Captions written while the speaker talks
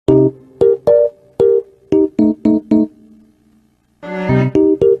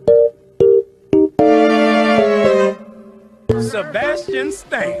Sebastian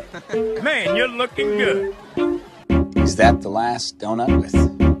Stan. Man, you're looking good. Is that the last donut with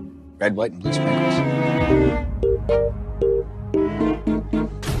red, white, and blue sprinkles?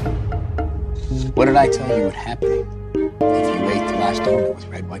 What did I tell you would happen if you ate the last donut with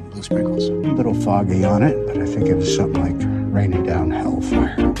red, white, and blue sprinkles? A little foggy on it, but I think it was something like raining down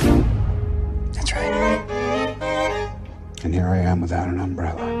hellfire. That's right. And here I am without an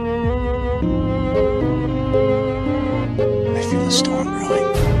umbrella. I feel the storm brewing.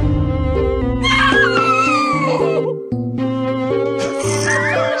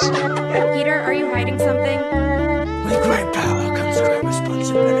 Peter, are you hiding something? With great power comes great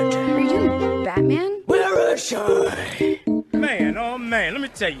responsibility. Are you doing Batman? Where is she? Man, oh man, let me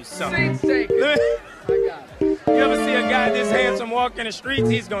tell you something. You ever see a guy this handsome walk in the streets,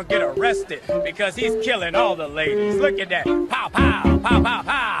 he's gonna get arrested because he's killing all the ladies. Look at that. Pow, pow, pow, pow,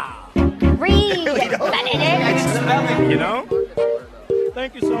 pow. Read! You know?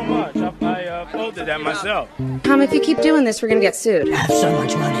 Thank you so much. I folded that myself. Tom, if you keep doing this, we're gonna get sued. I have so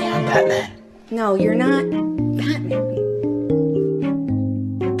much money. I'm Batman. No, you're not Batman.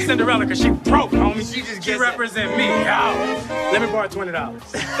 Cinderella, cause she broke, homie. She represent me. Yo, let me borrow $20.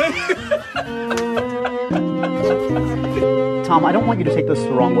 Tom, I don't want you to take this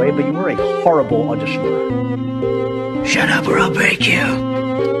the wrong way, but you were a horrible auditioner. Shut up or I'll break you.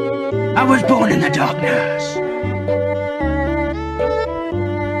 I was born in the darkness.